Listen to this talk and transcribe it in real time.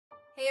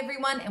Hey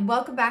everyone, and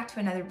welcome back to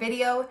another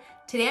video.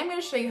 Today I'm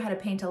going to show you how to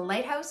paint a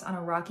lighthouse on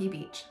a rocky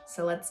beach.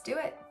 So let's do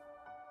it.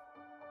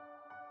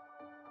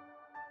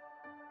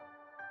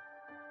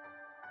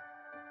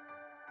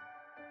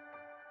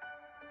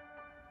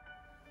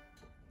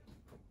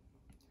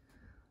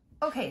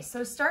 Okay, so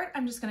to start,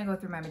 I'm just going to go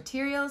through my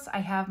materials. I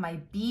have my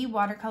B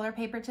watercolor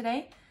paper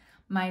today,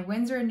 my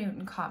Winsor &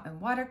 Newton Cotman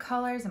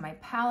watercolors and my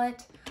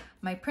palette,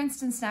 my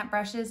Princeton snap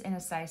brushes in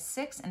a size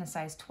 6 and a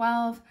size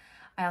 12.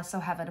 I also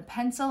have a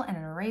pencil and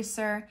an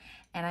eraser,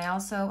 and I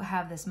also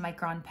have this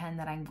Micron pen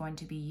that I'm going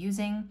to be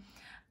using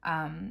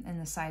in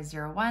the size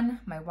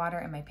 01, my water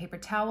and my paper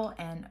towel,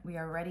 and we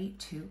are ready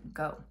to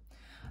go.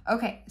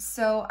 Okay,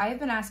 so I've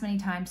been asked many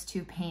times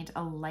to paint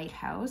a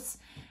lighthouse,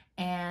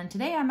 and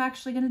today I'm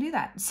actually going to do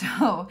that.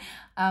 So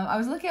I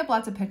was looking up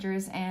lots of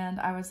pictures,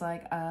 and I was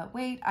like,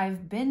 wait,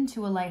 I've been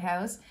to a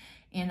lighthouse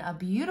in a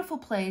beautiful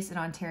place in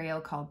Ontario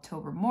called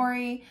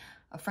Tobermory.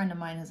 A friend of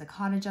mine has a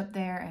cottage up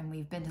there, and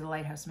we've been to the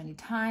lighthouse many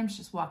times,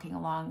 just walking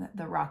along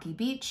the rocky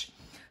beach.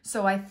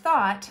 So I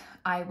thought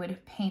I would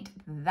paint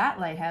that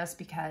lighthouse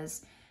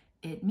because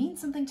it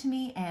means something to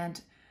me. And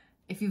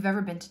if you've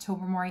ever been to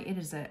Tobermory, it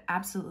is an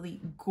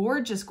absolutely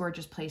gorgeous,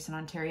 gorgeous place in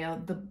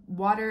Ontario. The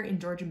water in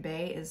Georgian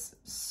Bay is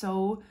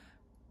so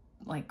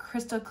like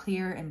crystal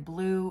clear and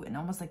blue and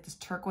almost like this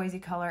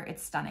turquoisey color.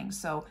 It's stunning.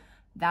 So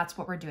that's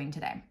what we're doing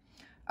today.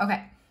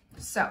 Okay,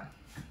 so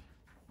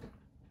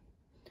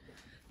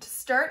to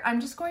start,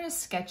 I'm just going to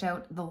sketch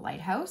out the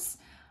lighthouse.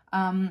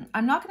 I'm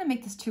not going to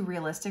make this too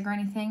realistic or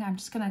anything. I'm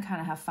just going to kind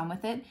of have fun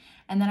with it.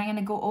 And then I'm going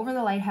to go over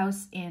the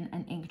lighthouse in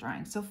an ink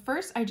drawing. So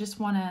first, I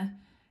just want to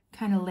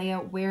kind of lay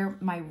out where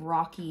my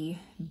rocky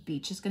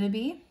beach is going to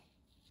be.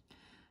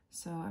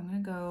 So I'm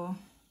going to go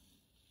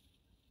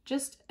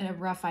just a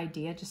rough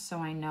idea, just so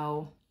I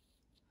know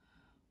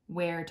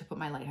where to put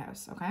my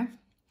lighthouse, okay?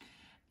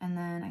 And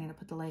then I'm going to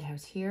put the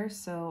lighthouse here.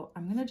 So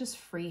I'm going to just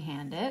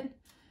freehand it.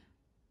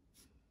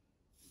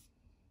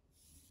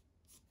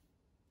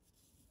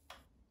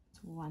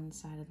 It's one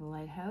side of the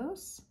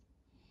lighthouse.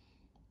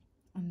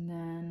 And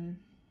then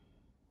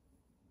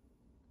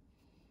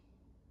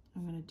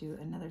I'm going to do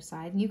another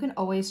side. And you can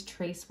always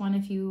trace one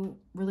if you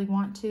really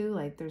want to.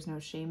 Like, there's no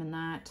shame in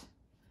that.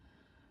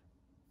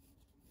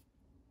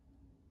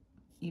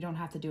 You don't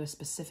have to do a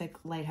specific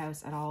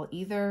lighthouse at all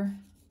either.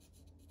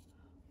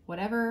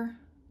 Whatever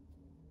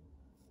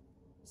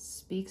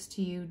speaks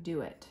to you,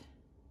 do it.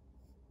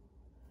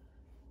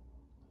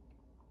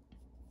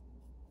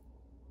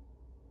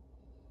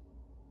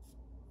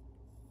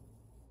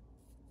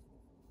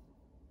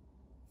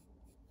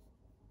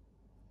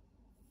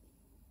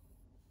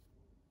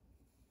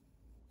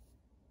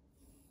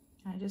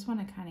 I just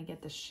want to kind of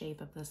get the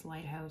shape of this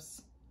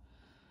lighthouse.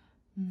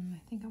 I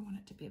think I want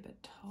it to be a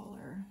bit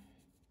taller.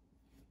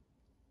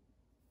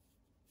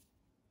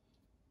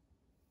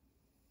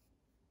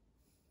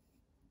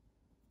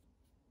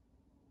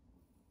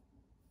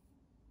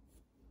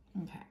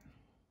 Okay.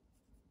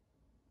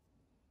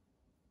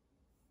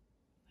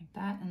 Like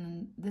that. And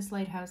then this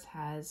lighthouse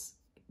has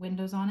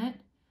windows on it.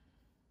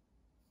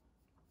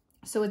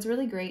 So it's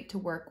really great to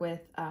work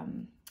with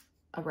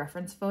a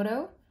reference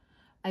photo.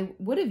 I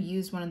would have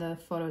used one of the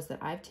photos that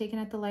I've taken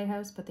at the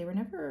lighthouse, but they were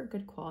never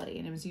good quality,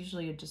 and it was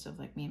usually just of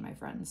like me and my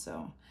friends.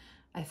 So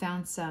I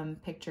found some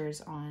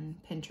pictures on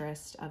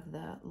Pinterest of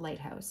the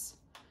lighthouse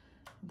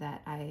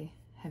that I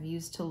have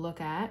used to look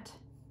at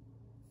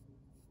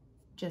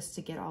just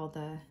to get all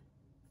the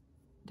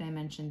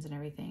dimensions and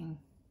everything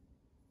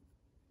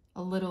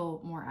a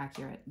little more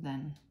accurate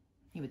than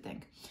you would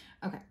think.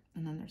 Okay,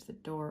 and then there's the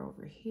door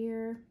over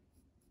here,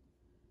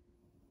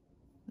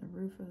 the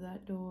roof of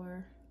that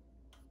door.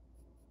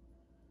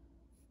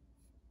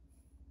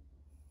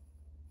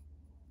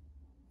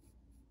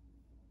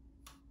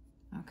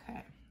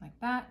 Okay, like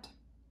that.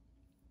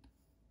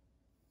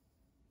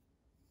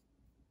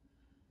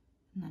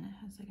 And then it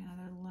has like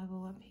another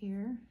level up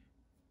here.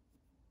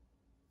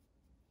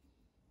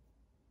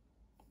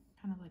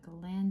 Kind of like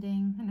a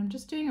landing. And I'm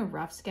just doing a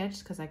rough sketch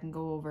because I can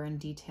go over in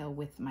detail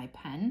with my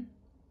pen.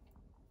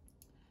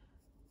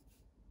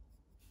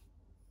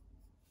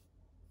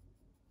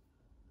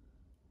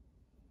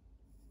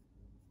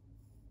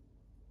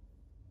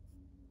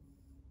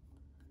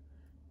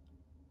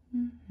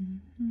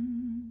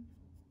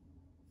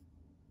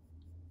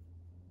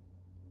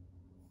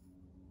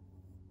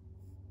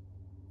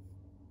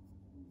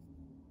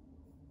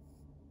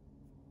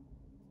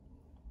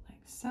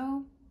 So,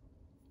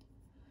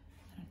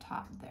 and a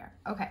top there.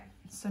 Okay,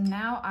 so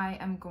now I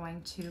am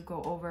going to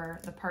go over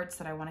the parts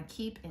that I want to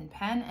keep in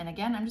pen. And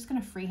again, I'm just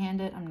going to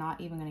freehand it. I'm not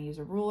even going to use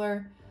a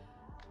ruler.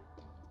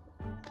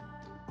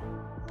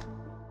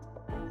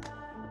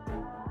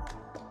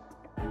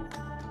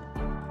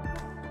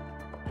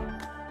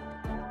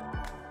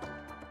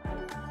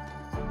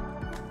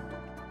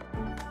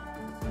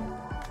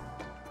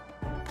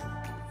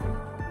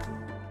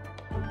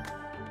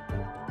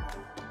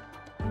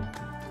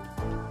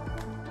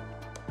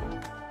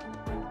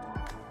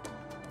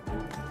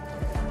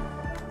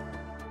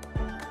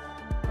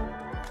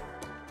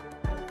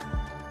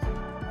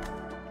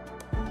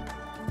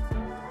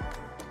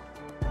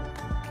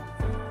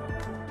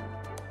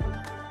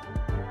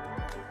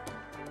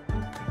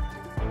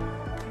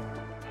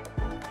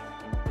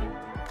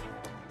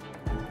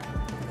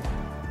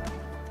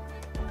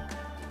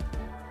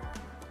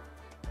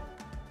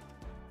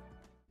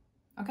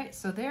 Okay,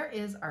 so there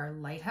is our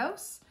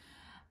lighthouse.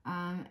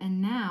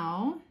 And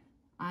now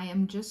I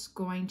am just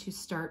going to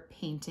start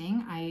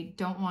painting. I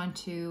don't want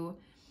to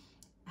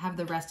have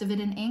the rest of it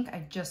in ink.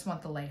 I just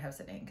want the lighthouse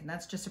in ink, and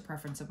that's just a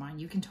preference of mine.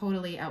 You can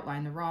totally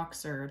outline the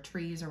rocks or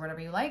trees or whatever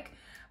you like,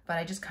 but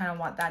I just kind of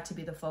want that to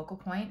be the focal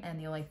point and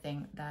the only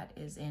thing that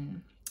is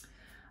in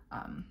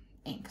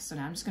ink. So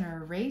now I'm just going to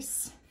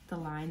erase the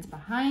lines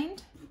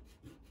behind.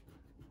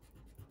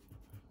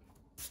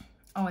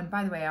 Oh, and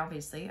by the way,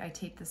 obviously I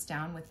taped this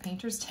down with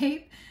painter's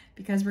tape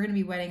because we're going to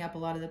be wetting up a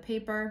lot of the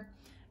paper,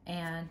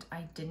 and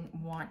I didn't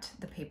want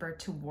the paper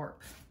to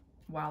warp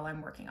while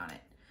I'm working on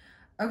it.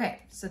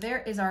 Okay, so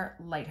there is our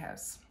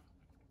lighthouse.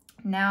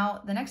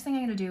 Now, the next thing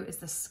I'm going to do is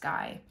the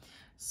sky.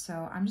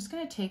 So I'm just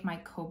going to take my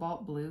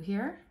cobalt blue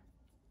here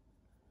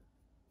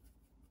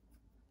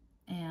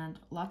and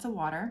lots of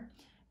water,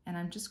 and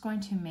I'm just going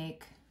to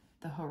make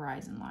the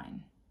horizon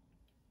line.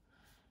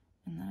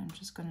 And then I'm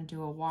just going to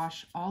do a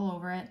wash all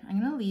over it. I'm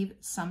going to leave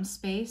some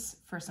space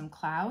for some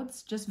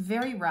clouds, just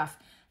very rough.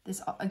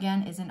 This,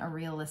 again, isn't a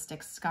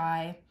realistic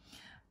sky.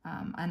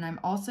 And I'm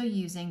also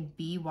using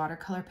B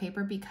watercolor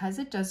paper because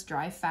it does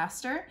dry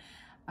faster.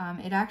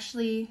 It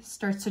actually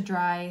starts to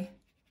dry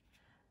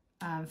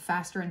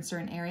faster in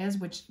certain areas,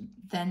 which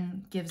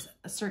then gives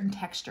a certain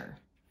texture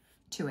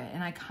to it.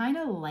 And I kind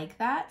of like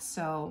that.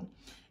 So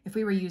if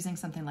we were using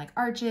something like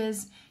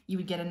arches, you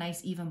would get a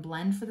nice even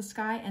blend for the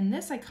sky. And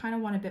this, I kind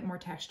of want a bit more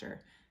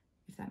texture,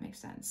 if that makes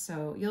sense.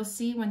 So you'll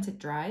see once it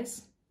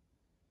dries,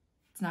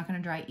 it's not going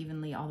to dry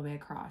evenly all the way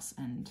across,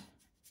 and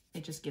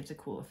it just gives a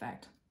cool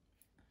effect.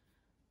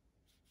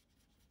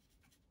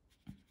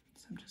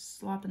 So I'm just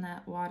slopping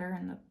that water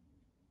and the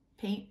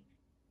paint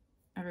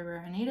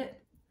everywhere I need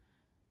it.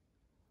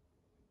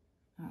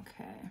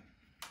 Okay.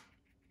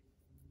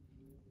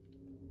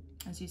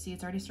 As you see,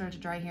 it's already started to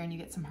dry here and you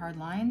get some hard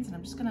lines, and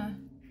I'm just gonna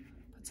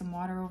put some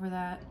water over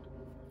that,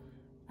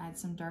 add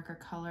some darker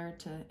color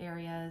to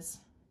areas.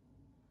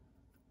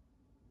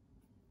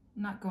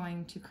 I'm not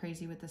going too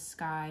crazy with the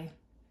sky.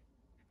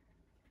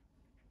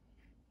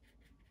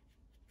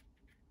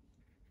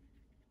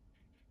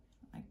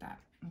 Like that,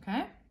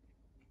 okay?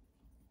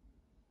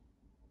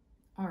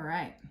 All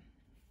right.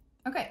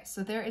 Okay,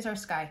 so there is our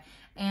sky.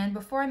 And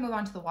before I move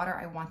on to the water,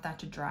 I want that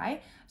to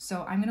dry.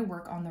 So I'm gonna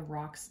work on the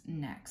rocks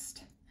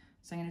next.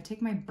 So I'm gonna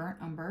take my burnt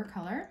umber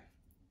color,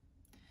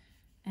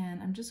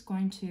 and I'm just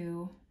going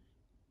to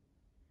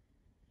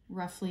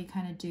roughly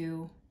kind of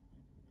do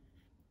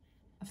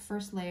a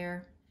first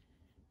layer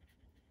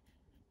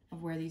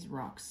of where these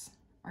rocks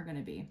are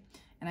gonna be.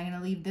 And I'm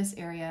gonna leave this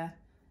area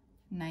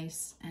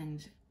nice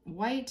and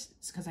white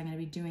because I'm gonna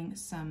be doing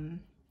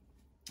some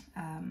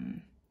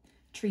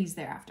trees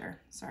thereafter.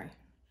 Sorry,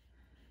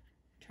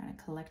 trying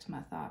to collect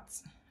my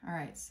thoughts. All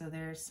right, so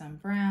there's some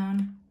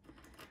brown,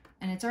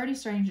 and it's already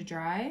starting to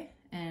dry,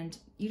 and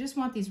you just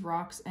want these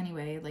rocks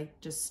anyway, like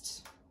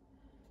just,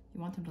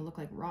 you want them to look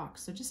like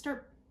rocks. So just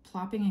start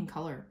plopping in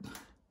color.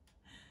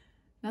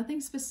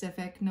 Nothing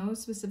specific, no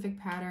specific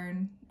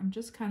pattern. I'm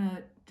just kind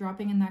of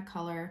dropping in that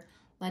color,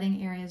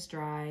 letting areas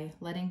dry,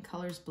 letting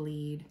colors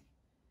bleed.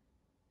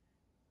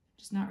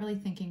 Just not really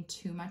thinking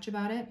too much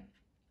about it.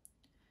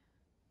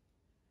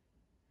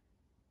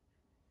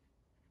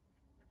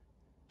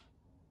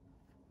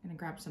 I'm gonna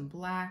grab some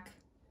black,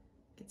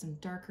 get some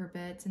darker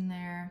bits in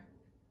there.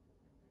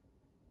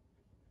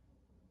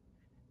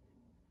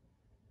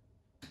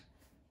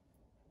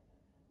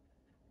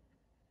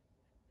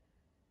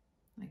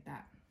 Like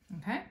that,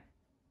 okay?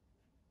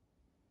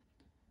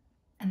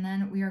 And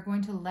then we are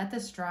going to let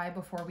this dry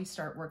before we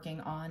start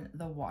working on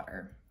the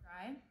water.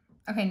 Dry.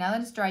 Okay, now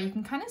that it's dry, you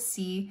can kind of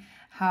see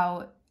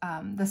how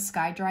the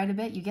sky dried a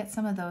bit. You get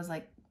some of those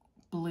like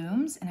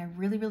blooms, and I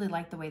really, really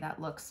like the way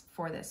that looks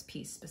for this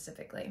piece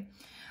specifically.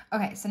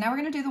 Okay, so now we're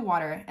gonna do the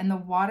water, and the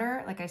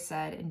water, like I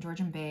said, in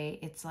Georgian Bay,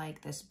 it's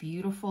like this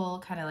beautiful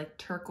kind of like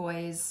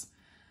turquoise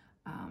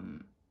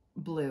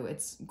blue.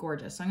 It's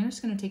gorgeous. So I'm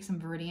just gonna take some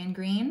Viridian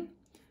green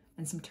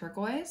and some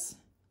turquoise,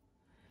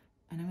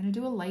 and I'm gonna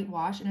do a light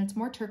wash, and it's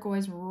more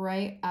turquoise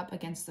right up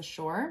against the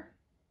shore.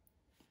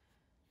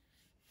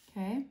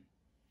 Okay.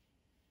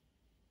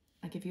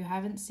 Like if you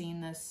haven't seen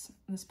this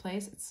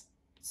place, it's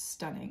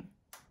stunning.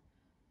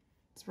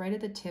 It's right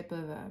at the tip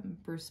of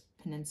Bruce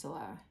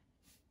Peninsula.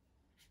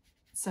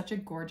 It's such a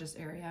gorgeous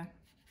area.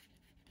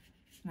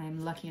 And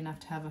I'm lucky enough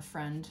to have a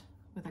friend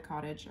with a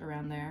cottage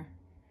around there.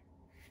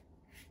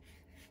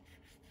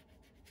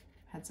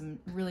 Had some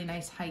really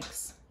nice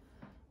hikes.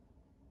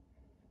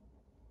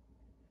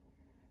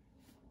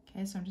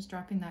 Okay, so I'm just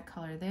dropping that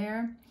color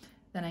there.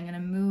 Then I'm gonna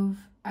move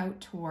out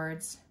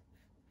towards,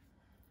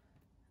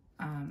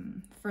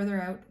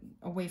 further out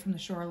away from the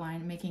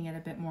shoreline, making it a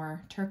bit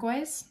more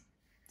turquoise.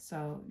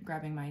 So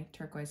grabbing my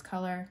turquoise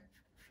color,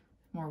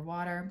 more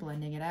water,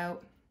 blending it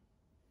out.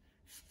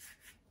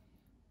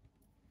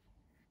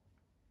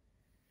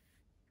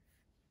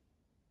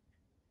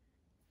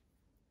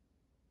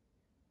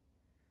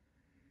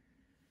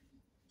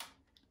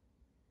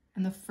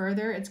 And the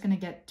further it's going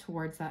to get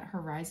towards that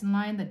horizon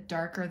line, the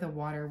darker the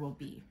water will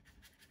be.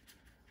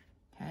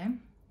 Okay.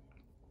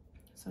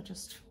 So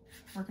just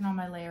working on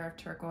my layer of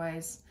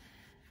turquoise,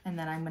 and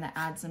then I'm gonna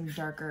add some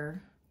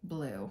darker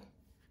blue.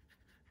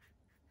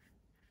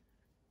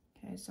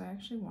 Okay, so I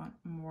actually want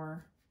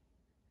more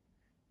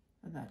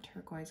of that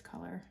turquoise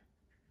color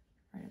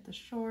right at the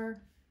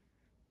shore.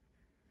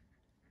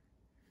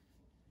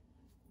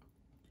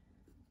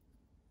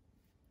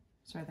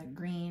 Sorry, that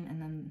green,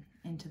 and then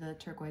into the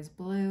turquoise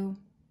blue.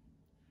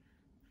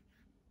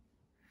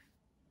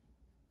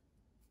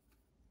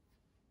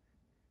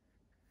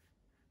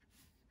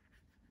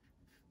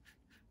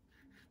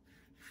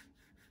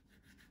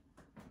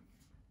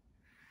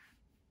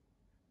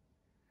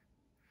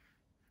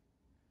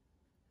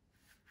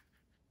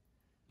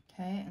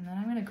 Okay, and then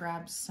I'm gonna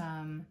grab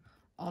some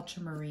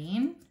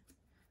ultramarine,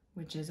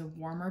 which is a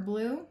warmer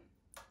blue.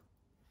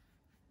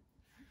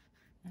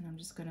 And I'm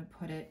just gonna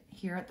put it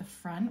here at the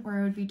front where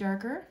it would be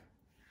darker,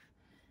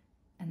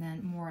 and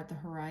then more at the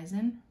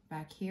horizon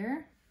back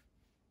here.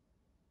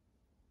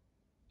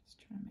 Just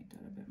trying to make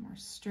that a bit more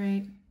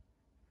straight.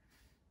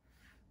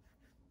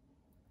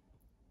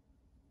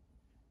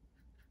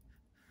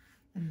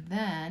 And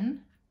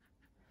then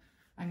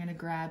I'm gonna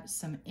grab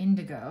some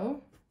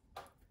indigo,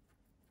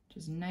 which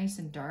is nice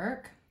and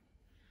dark.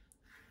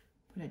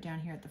 Put it down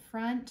here at the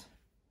front,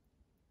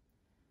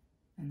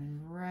 and then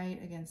right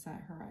against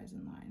that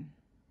horizon line,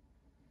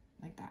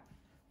 like that,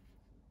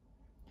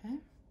 okay?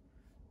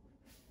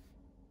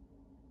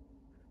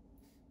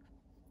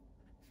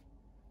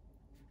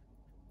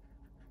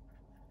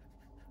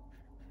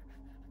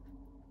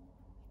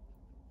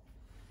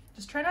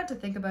 Just try not to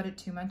think about it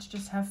too much,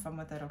 just have fun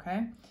with it,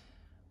 okay?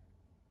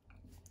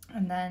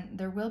 And then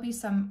there will be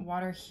some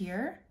water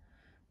here.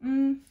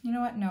 You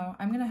know what, no,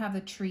 I'm gonna have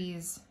the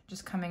trees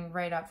just coming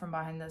right up from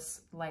behind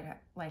this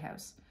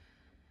lighthouse.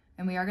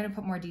 And we are gonna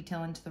put more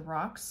detail into the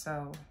rocks,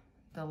 so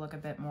they'll look a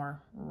bit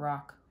more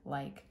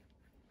rock-like,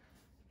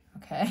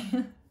 okay?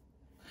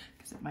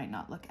 Because it might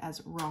not look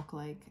as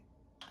rock-like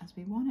as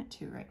we want it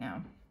to right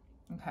now.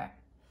 Okay.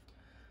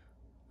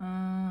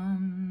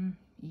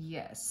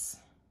 Yes,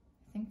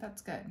 I think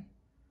that's good.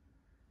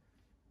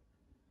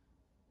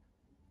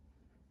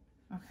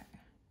 Okay,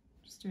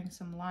 just doing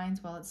some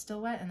lines while it's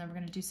still wet, and then we're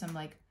gonna do some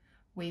like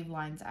wave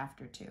lines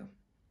after too.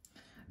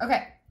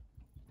 Okay,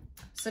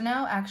 so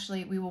now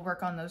actually we will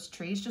work on those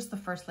trees, just the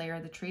first layer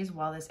of the trees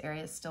while this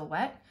area is still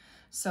wet.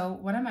 So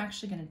what I'm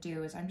actually gonna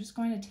do is I'm just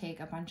going to take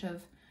a bunch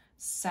of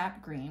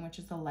sap green, which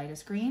is the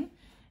lightest green,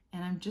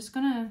 and I'm just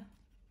gonna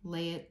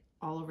lay it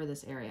all over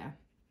this area.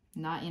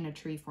 Not in a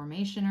tree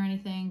formation or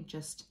anything,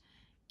 just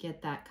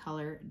get that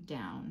color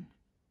down.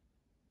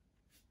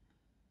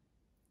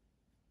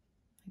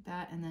 Like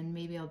that, and then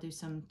maybe I'll do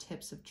some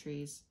tips of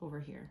trees over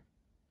here.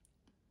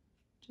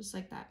 Just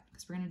like that,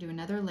 because we're gonna do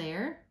another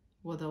layer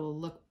where they'll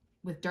look,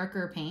 with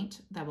darker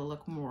paint, that will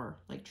look more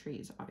like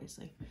trees,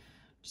 obviously.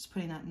 Just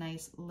putting that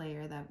nice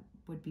layer that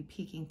would be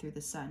peeking through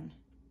the sun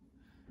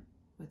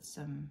with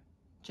some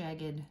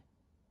jagged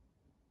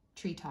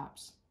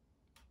treetops.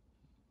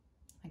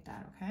 Like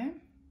that, okay?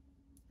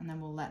 And then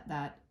we'll let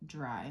that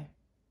dry.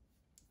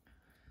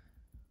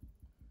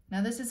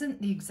 Now this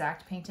isn't the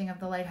exact painting of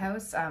the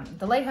lighthouse.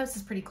 The lighthouse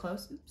is pretty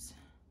close, oops.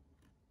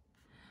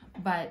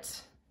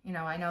 But, you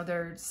know, I know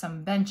there's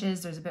some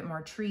benches, there's a bit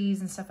more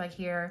trees and stuff like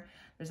here.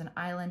 There's an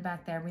island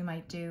back there we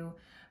might do,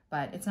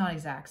 but it's not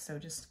exact, so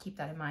just keep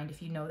that in mind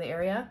if you know the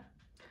area.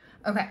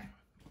 Okay,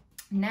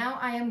 now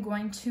I am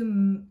going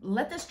to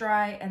let this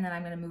dry, and then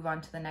I'm gonna move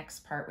on to the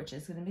next part, which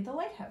is gonna be the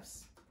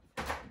lighthouse.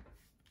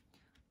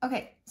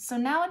 Okay, so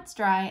now it's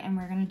dry and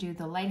we're gonna do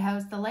the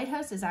lighthouse. The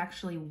lighthouse is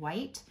actually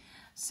white,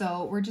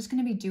 so we're just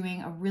gonna be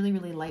doing a really,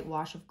 really light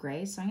wash of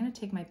gray. So I'm gonna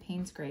take my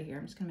Payne's gray here.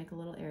 I'm just gonna make a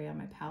little area on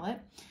my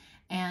palette.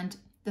 And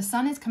the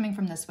sun is coming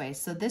from this way.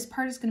 So this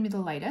part is gonna be the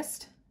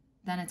lightest.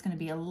 Then it's gonna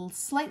be a little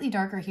slightly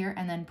darker here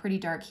and then pretty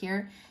dark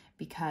here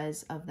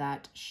because of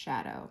that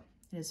shadow.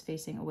 It is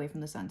facing away from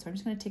the sun. So I'm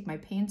just gonna take my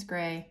Payne's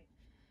gray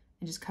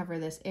and just cover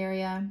this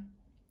area.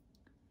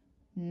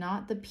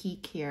 Not the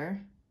peak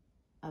here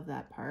of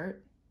that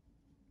part.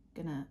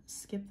 Gonna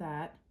skip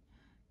that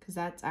because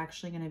that's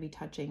actually gonna be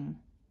touching,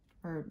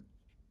 or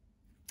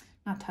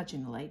not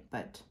touching the light,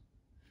 but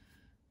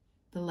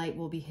the light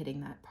will be hitting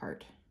that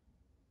part.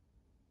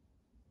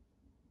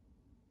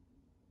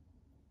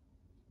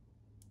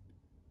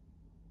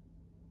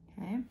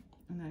 Okay, and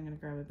then I'm gonna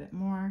grab a bit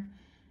more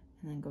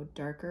and then go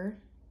darker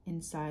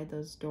inside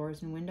those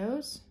doors and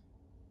windows.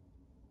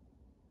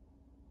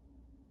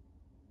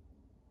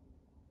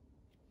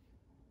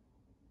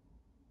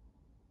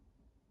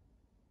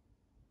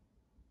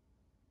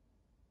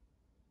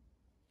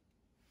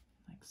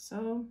 Like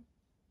so.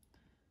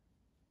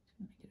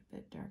 Make it a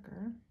bit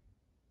darker.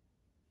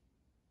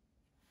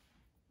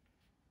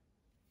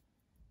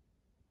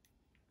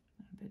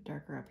 A bit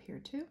darker up here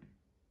too.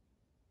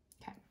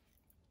 Okay.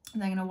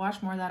 And then I'm going to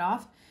wash more of that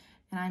off,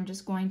 and I'm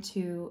just going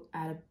to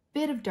add a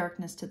bit of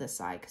darkness to this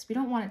side because we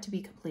don't want it to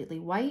be completely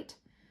white.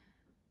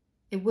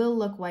 It will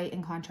look white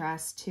in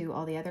contrast to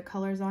all the other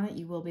colors on it.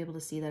 You will be able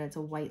to see that it's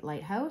a white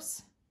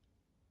lighthouse.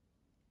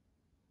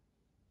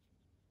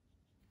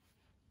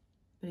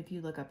 but if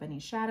you look up any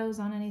shadows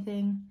on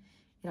anything,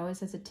 it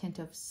always has a tint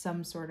of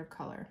some sort of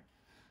color.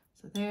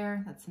 So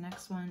there, that's the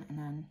next one. And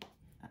then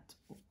that's,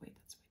 oh, wait,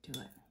 that's way too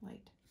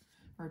light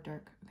or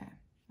dark. Okay.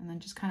 And then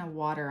just kind of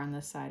water on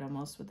this side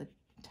almost with the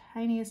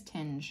tiniest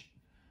tinge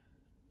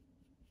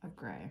of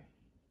gray.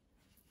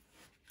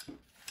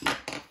 I'm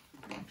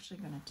actually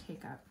going to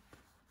take up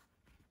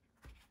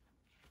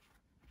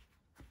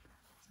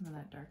some of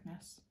that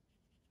darkness.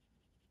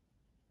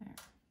 There.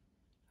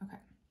 Okay.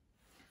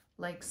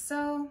 Like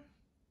so.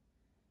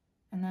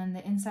 And then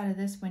the inside of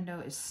this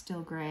window is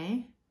still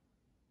gray.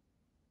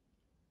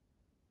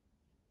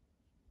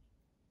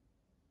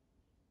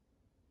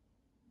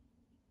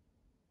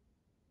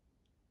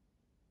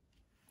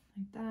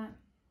 Like that.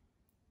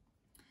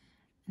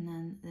 And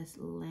then this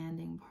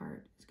landing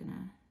part is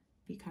gonna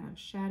be kind of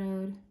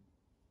shadowed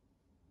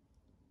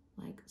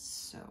like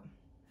so.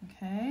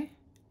 Okay.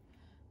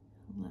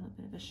 A little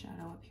bit of a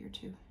shadow up here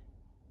too.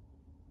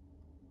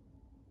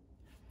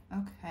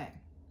 Okay.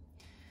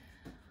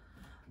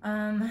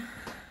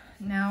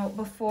 Now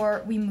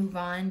before we move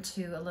on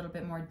to a little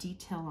bit more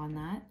detail on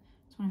that,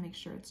 just want to make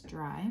sure it's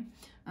dry.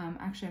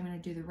 Actually, I'm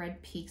going to do the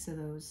red peaks of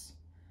those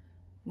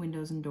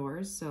windows and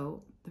doors.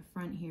 So the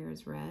front here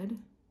is red.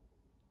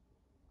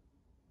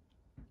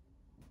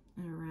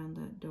 And around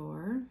that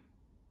door.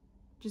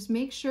 Just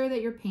make sure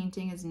that your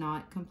painting is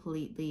not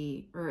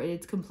completely, or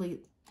it's completely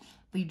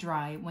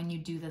dry when you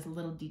do this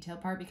little detail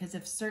part, because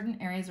if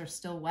certain areas are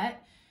still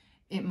wet,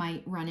 it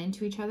might run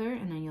into each other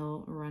and then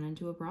you'll run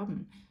into a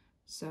problem.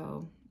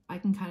 So I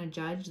can kind of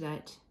judge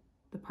that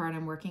the part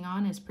I'm working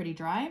on is pretty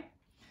dry.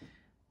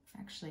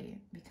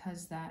 Actually,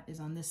 because that is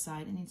on this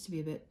side, it needs to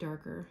be a bit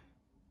darker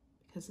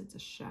because it's a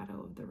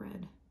shadow of the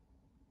red.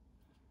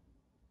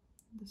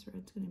 This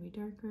red's going to be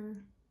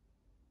darker.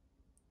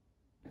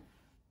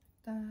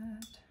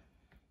 That.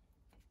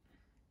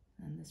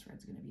 And this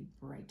red's going to be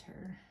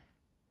brighter.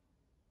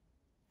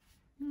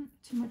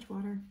 Too much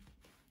water.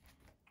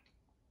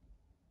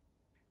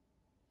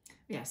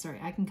 Yeah, sorry,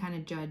 I can kind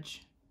of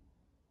judge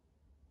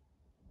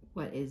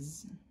what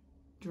is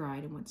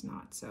dried and what's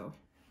not. So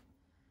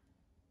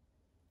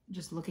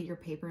just look at your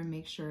paper and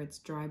make sure it's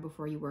dry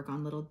before you work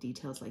on little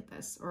details like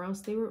this, or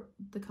else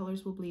the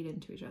colors will bleed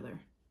into each other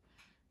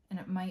and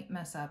it might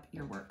mess up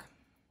your work.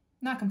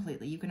 Not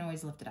completely, you can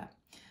always lift it up.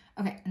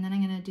 Okay, and then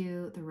I'm gonna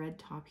do the red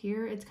top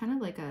here. It's kind of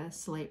like a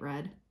slate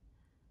red.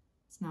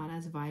 It's not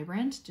as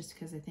vibrant just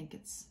because I think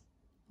it's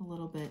a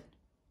little bit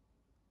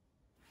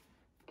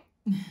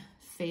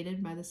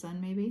faded by the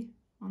sun maybe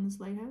on this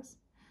lighthouse.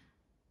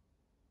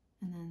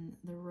 And then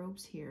the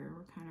ropes here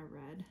were kind of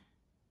red.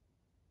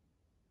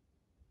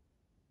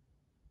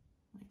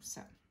 Like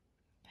so.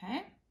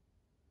 Okay.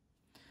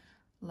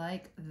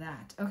 Like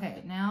that.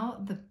 Okay,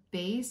 now the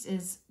base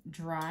is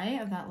dry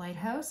of that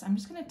lighthouse. I'm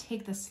just gonna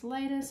take the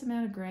slightest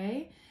amount of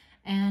gray,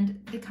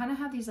 and they kind of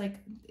have these like,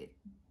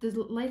 the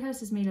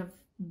lighthouse is made of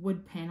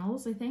wood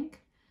panels, I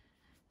think.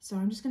 So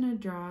I'm just gonna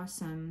draw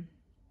some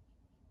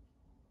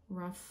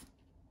rough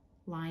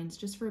lines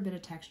just for a bit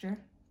of texture.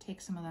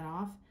 Take some of that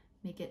off,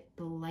 make it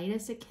the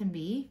lightest it can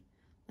be.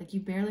 Like you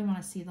barely want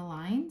to see the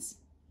lines.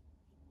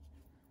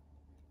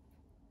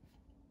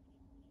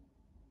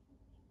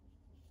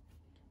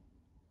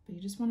 But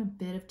you just want a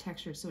bit of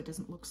texture so it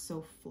doesn't look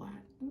so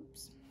flat.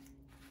 Oops.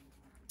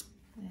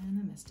 And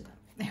I messed it up.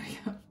 There we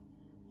go.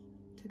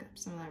 Took up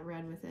some of that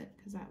red with it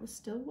because that was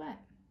still wet.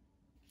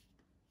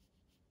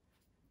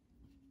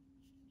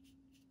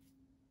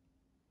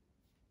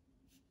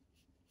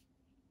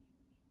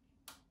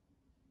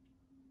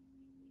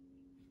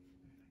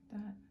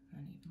 That,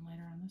 and even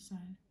lighter on this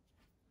side.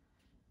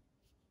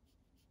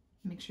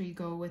 Make sure you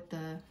go with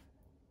the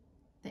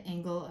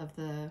angle of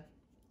the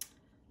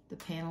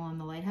panel on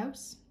the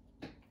lighthouse.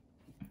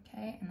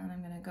 Okay, and then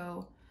I'm gonna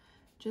go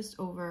just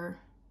over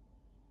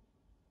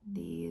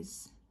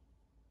these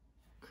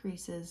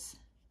creases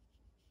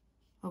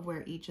of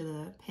where each of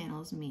the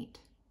panels meet.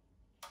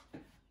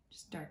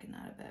 Just darken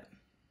that a bit.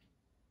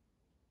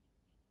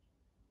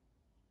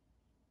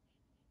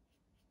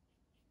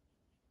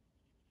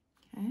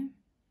 Okay.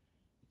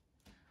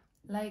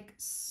 Like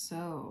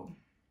so.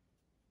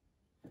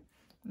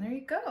 And there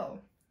you go.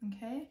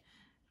 Okay,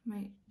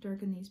 might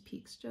darken these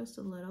peaks just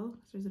a little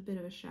because there's a bit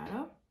of a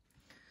shadow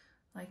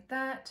like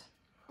that.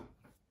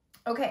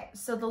 Okay,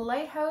 so the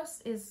lighthouse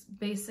is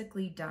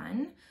basically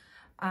done.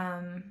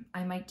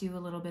 I might do a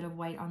little bit of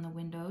white on the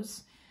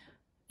windows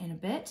in a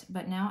bit,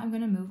 but now I'm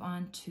going to move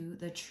on to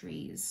the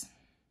trees.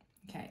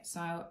 Okay,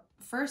 so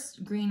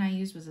first green I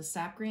used was a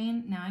sap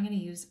green. Now I'm going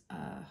to use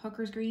a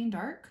hooker's green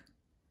dark.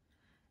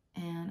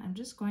 And I'm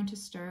just going to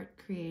start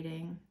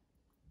creating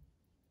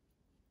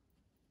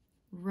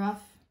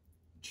rough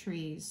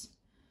trees.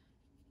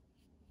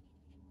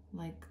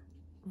 Like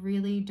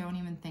really don't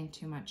even think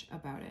too much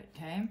about it,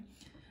 okay?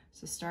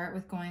 So start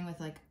with going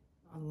with like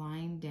a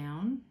line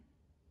down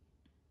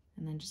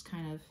and then just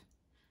kind of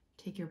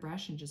take your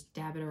brush and just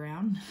dab it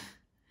around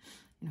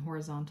in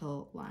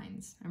horizontal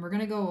lines. And we're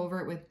gonna go over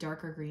it with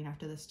darker green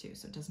after this too,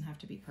 so it doesn't have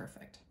to be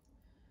perfect.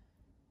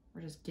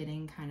 We're just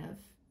getting kind of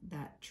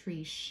that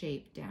tree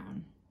shape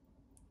down.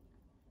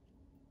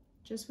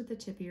 Just with the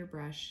tip of your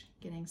brush,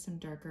 getting some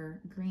darker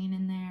green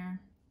in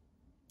there.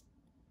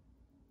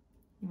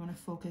 You want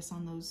to focus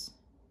on those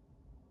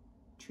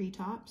tree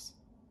tops,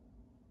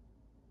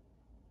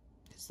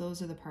 because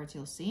those are the parts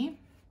you'll see.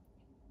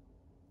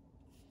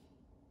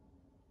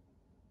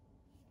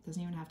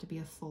 Doesn't even have to be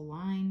a full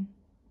line.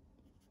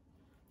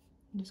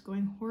 I'm just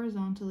going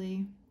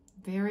horizontally,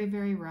 very,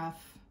 very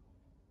rough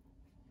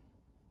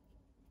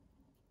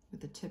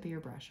with the tip of your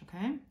brush,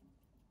 okay?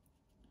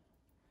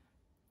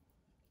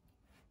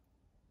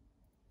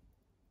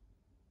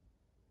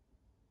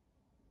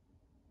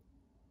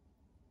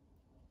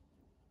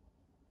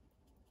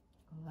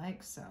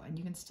 Like so, and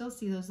you can still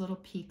see those little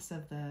peaks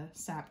of the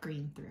sap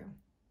green through.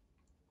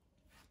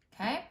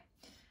 Okay,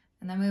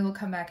 and then we will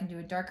come back and do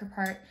a darker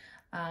part.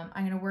 I'm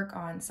going to work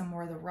on some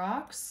more of the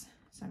rocks.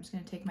 So I'm just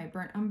going to take my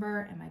burnt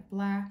umber and my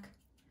black,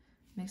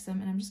 mix them,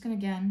 and I'm just going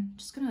to, again,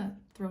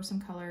 throw some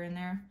color in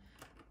there.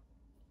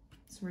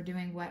 So we're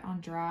doing wet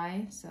on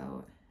dry, so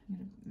I'm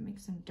going to make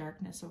some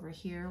darkness over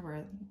here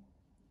where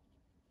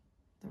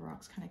the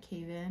rocks kind of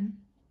cave in,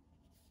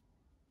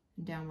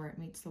 and down where it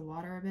meets the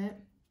water a bit.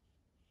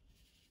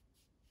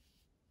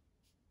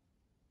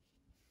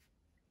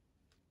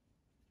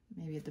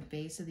 Maybe at the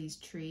base of these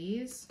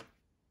trees,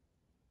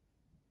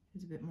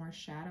 there's a bit more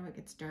shadow, it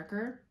gets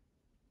darker.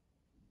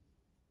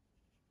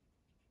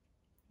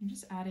 I'm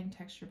just adding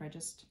texture by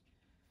just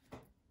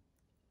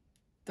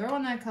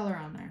throwing that color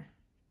on there.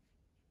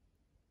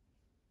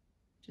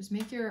 Just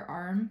make your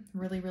arm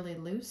really, really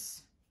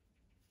loose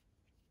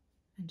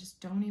and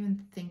just don't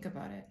even think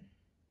about it.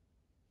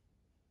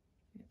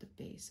 At the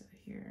base over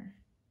here.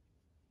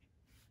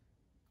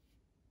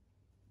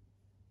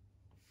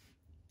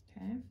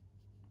 Okay.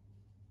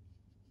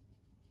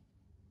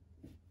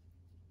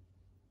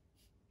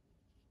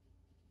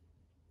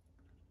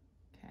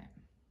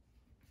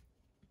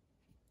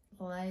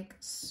 Like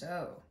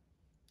so.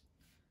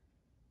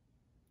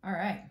 All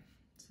right,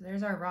 so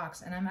there's our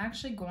rocks, and I'm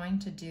actually going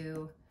to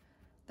do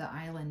the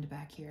island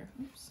back here.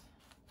 Oops.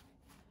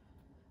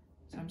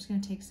 So I'm just going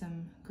to take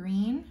some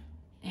green,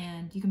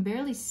 and you can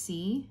barely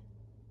see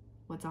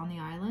what's on the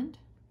island.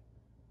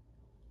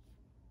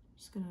 I'm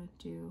just going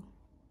to do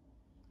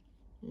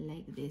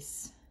like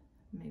this.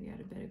 Maybe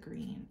add a bit of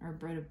green, or a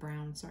bit of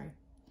brown, sorry,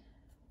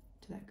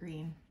 to that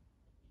green.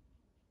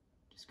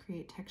 Just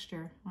create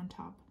texture on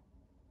top.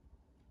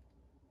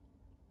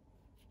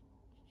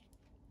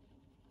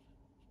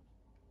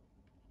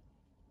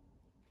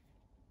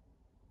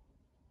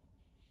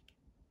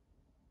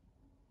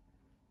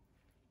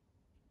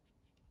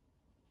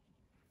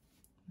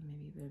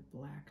 Maybe a bit of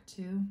black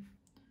too,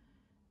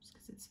 just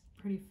because it's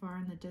pretty far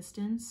in the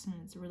distance and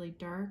it's really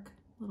dark,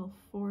 a little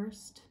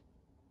forest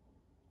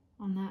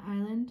on that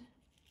island,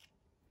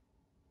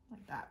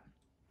 like that.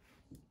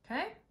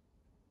 Okay,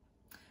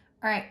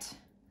 all right,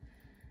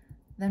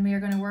 then we are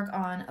going to work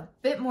on a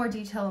bit more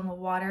detail in the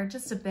water,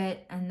 just a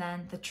bit, and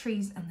then the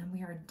trees, and then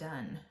we are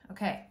done.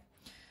 Okay,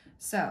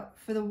 so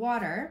for the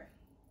water,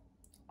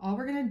 all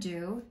we're going to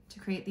do to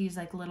create these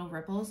like little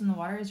ripples in the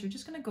water is you're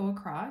just going to go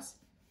across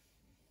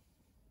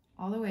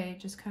all the way,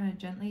 just kind of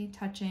gently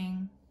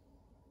touching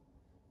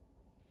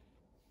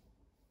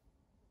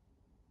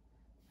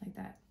like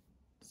that.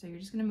 So you're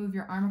just going to move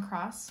your arm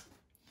across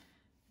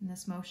in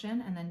this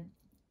motion, and then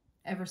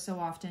ever so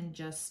often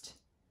just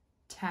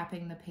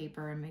tapping the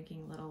paper and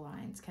making little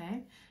lines,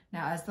 okay?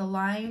 Now as the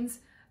lines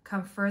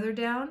come further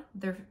down,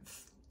 they're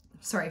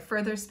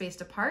further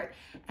spaced apart,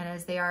 and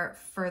as they are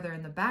further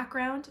in the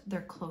background,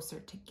 they're closer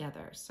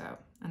together, so,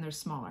 and they're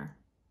smaller.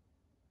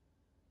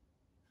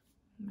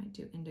 Might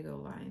do indigo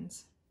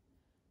lines,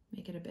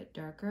 make it a bit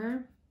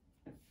darker.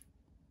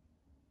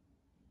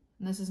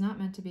 And this is not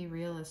meant to be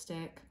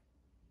realistic.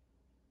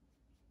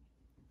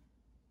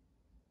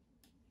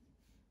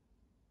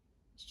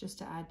 It's just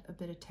to add a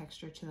bit of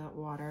texture to that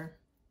water.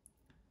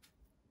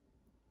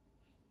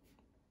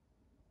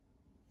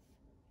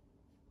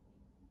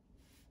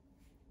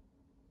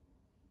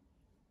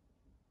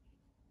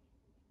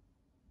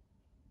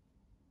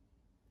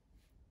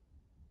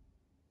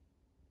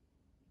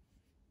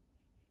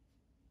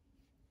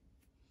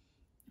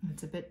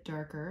 It's a bit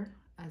darker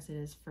as it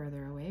is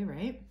further away,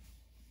 right?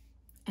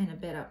 And a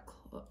bit up,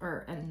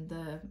 and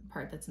the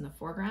part that's in the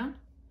foreground,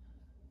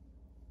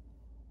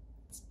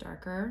 it's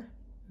darker,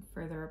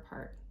 further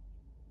apart,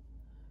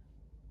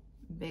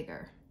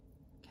 bigger,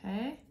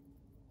 okay?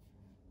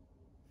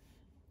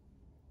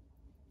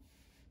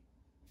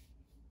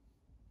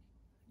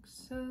 Like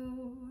so,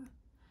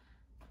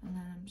 and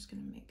then I'm just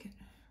gonna make it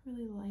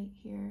really light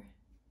here.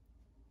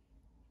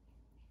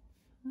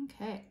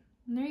 Okay,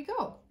 and there you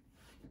go.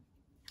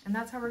 And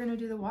that's how we're gonna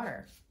do the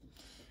water.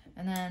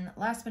 And then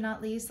last but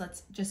not least,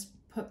 let's just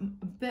put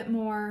a bit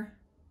more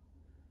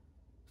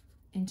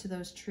into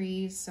those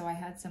trees. So I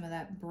had some of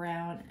that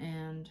brown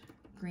and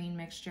green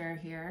mixture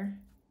here.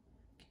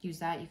 You could use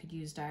that. You could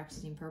use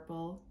dioxazine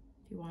purple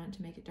if you want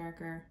to make it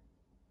darker.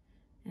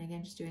 And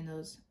again, just doing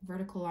those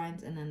vertical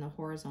lines and then the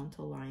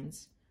horizontal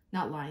lines.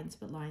 Not lines,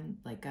 but line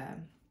like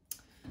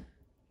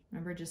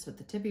Remember, just with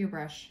the tip of your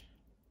brush,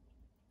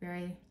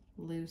 very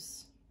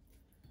loose.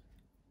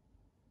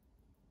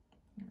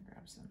 I'm gonna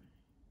grab some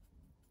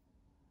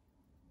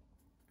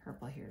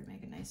purple here to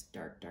make a nice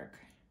dark, dark.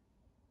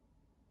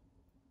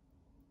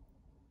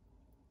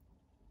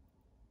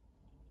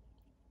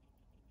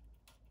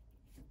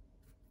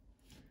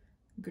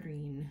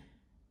 Green.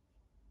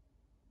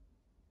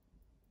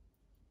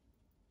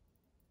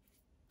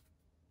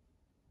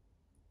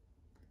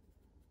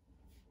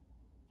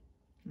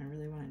 And I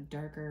really want it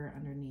darker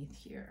underneath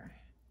here.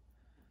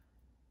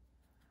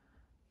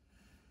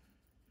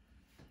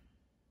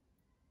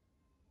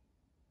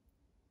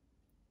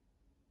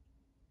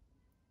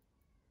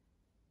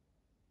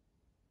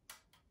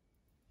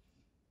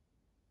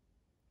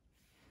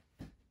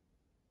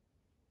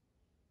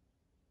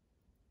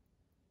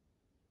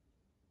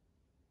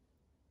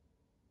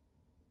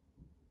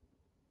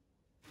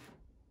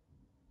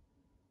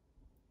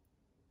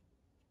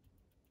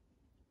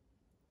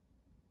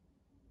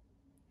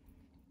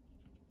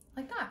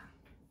 Like that.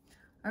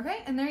 Okay,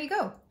 and there you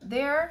go.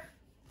 There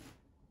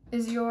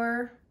is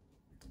your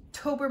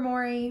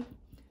Tobermory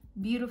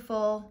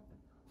beautiful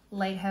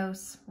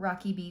lighthouse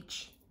rocky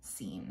beach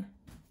scene.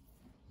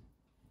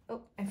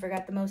 Oh, I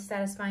forgot the most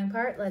satisfying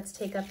part. Let's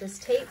take up this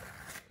tape.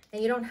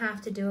 And you don't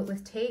have to do it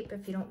with tape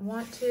if you don't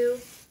want to.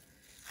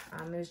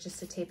 It was just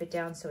to tape it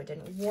down so it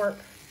didn't warp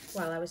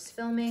while I was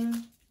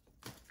filming.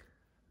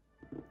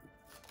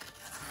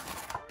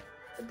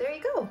 But there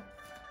you go.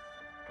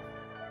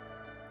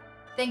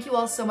 Thank you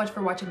all so much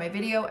for watching my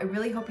video. I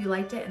really hope you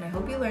liked it and I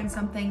hope you learned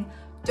something.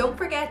 Don't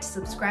forget to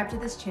subscribe to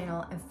this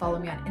channel and follow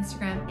me on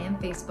Instagram and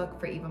Facebook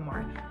for even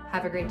more.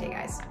 Have a great day,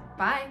 guys.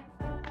 Bye.